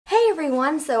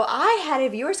everyone. So I had a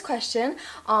viewer's question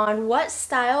on what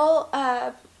style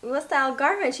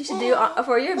garments you should do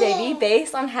for your baby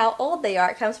based on how old they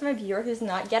are. It comes from a viewer who's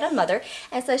not yet a mother,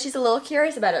 and so she's a little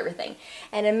curious about everything.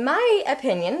 And in my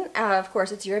opinion, of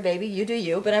course it's your baby, you do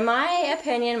you, but in my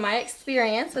opinion, my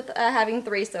experience with having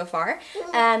 3 so far,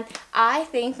 I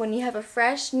think when you have a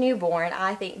fresh newborn,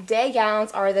 I think day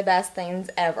gowns are the best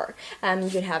things ever. You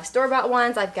can have store-bought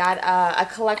ones. I've got a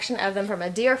collection of them from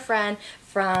a dear friend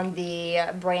from the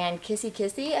brand Kissy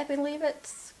Kissy, I believe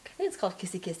it's called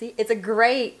Kissy Kissy. It's a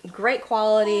great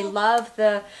quality. Love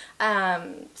the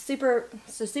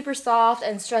super soft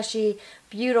and stretchy,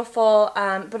 beautiful.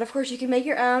 But of course you can make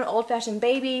your own old-fashioned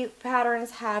baby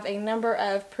patterns. Have a number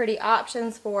of pretty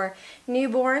options for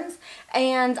newborns,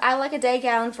 and I like a day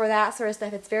gown for that sort of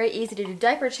stuff. It's very easy to do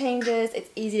diaper changes. It's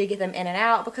easy to get them in and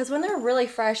out because when they're really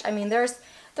fresh, I mean, there's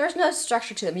no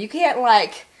structure to them. You can't,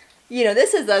 like, you know,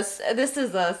 this is a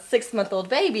 6-month-old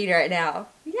baby right now.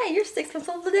 Yeah, you're 6 months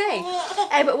old today.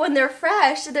 But when they're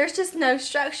fresh, there's just no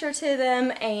structure to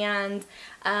them, and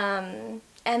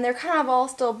they're kind of all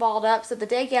still balled up. So the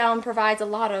day gown provides a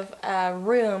lot of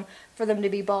room for them to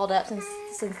be balled up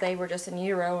since they were just in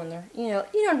utero, and they're, you know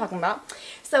what I'm talking about.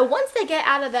 So once they get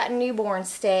out of that newborn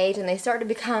stage and they start to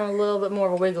become a little bit more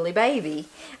of a wiggly baby,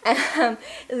 then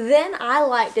I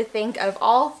like to think of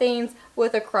all things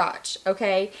with a crotch,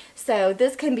 okay? So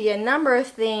this can be a number of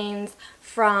things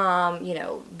from, you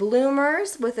know,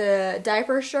 bloomers with a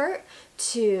diaper shirt,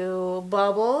 to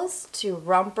bubbles, to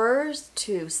rompers,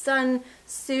 to sun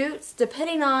suits,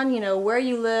 depending on, you know, where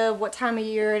you live, what time of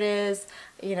year it is,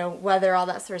 you know, weather, all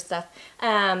that sort of stuff.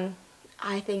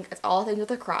 I think it's all things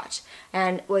with a crotch.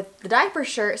 And with the diaper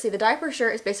shirt, see, the diaper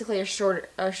shirt is basically a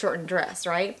shortened dress,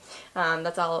 right?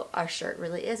 That's all a shirt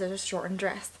really is a shortened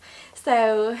dress.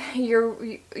 So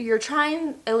you're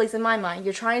trying, at least in my mind,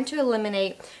 you're trying to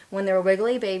eliminate, when they're a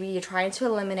wiggly baby, you're trying to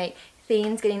eliminate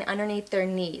things getting underneath their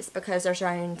knees because they're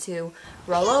starting to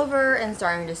roll over and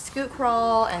starting to scoot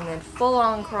crawl and then full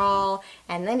on crawl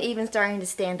and then even starting to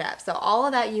stand up. So all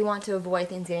of that, you want to avoid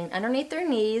things getting underneath their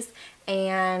knees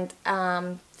and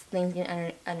things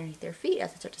getting underneath their feet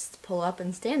as they start to pull up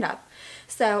and stand up.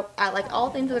 So I like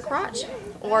all things with a crotch,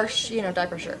 or, you know,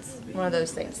 diaper shirts, one of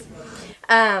those things.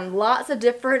 Lots of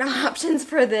different options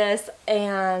for this,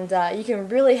 and you can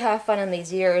really have fun in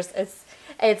these years.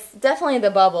 It's definitely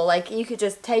the bubble. Like, you could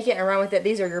just take it and run with it.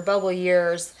 These are your bubble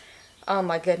years. Oh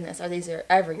my goodness, these are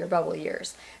ever your bubble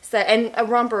years. So, and a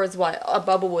romper is what? A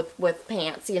bubble with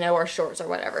pants, you know, or shorts or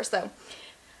whatever. So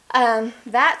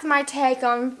that's my take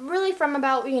on really from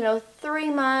about, you know,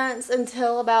 3 months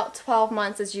until about 12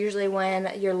 months is usually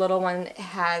when your little one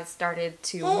has started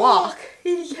to walk.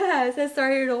 Yes, has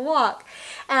started to walk.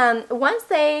 Once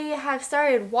they have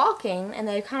started walking and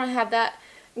they kind of have that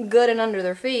good and under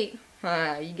their feet,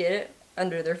 you get it?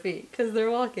 Under their feet, because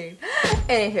they're walking.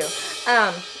 Anywho,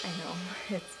 I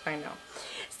know, I know.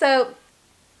 So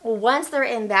once they're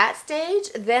in that stage,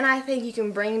 then I think you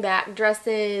can bring back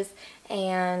dresses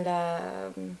and,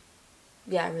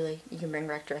 yeah, really, you can bring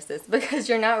back dresses because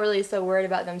you're not really so worried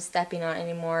about them stepping on it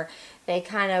anymore. They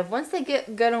kind of, once they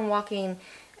get good on walking,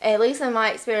 at least in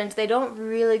my experience, they don't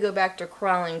really go back to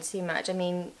crawling too much. I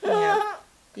mean, you know,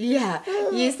 yeah,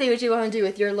 you see what you want to do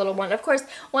with your little one. Of course,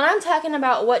 when I'm talking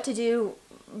about what to do,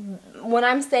 when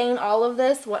I'm saying all of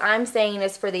this, what I'm saying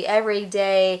is for the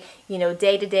everyday, you know,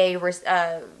 day-to-day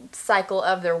cycle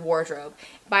of their wardrobe.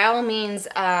 By all means,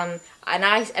 and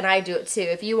I do it too.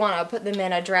 If you want to put them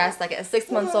in a dress, like at 6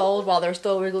 months old, while they're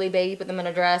still a wiggly baby, put them in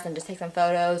a dress and just take some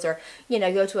photos, or, you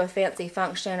know, go to a fancy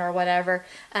function or whatever.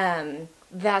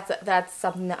 That's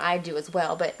something that I do as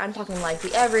well. But I'm talking like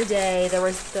the everyday. There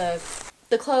was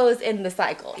the clothes in the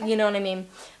cycle, you know what I mean?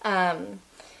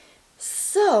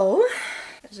 So,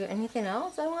 is there anything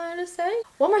else I wanted to say?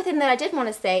 One more thing that I did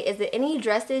want to say is that any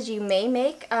dresses you may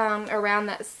make around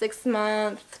that 6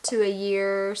 month to a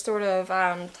year sort of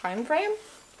time frame,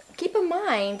 keep in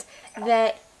mind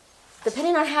that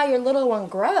depending on how your little one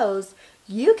grows,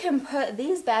 you can put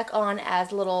these back on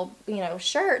as little, you know,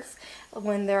 shirts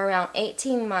when they're around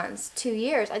 18 months, 2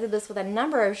 years. I did this with a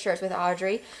number of shirts with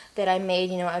Audrey that I made,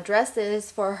 you know,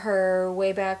 dresses for her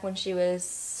way back when she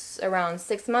was around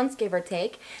 6 months, give or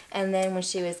take. And then when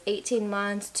she was 18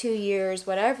 months, 2 years,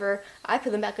 whatever, I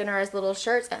put them back in her as little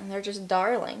shirts, and they're just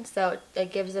darling. So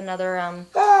it gives another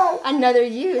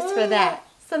use for that.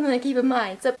 Something to keep in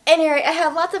mind. So anyway, I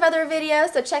have lots of other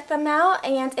videos, so check them out.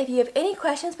 And if you have any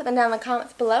questions, put them down in the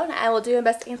comments below, and I will do my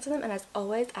best to answer them. And as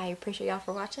always, I appreciate y'all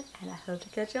for watching, and I hope to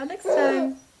catch y'all next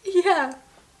time. Yeah.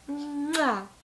 Mwah.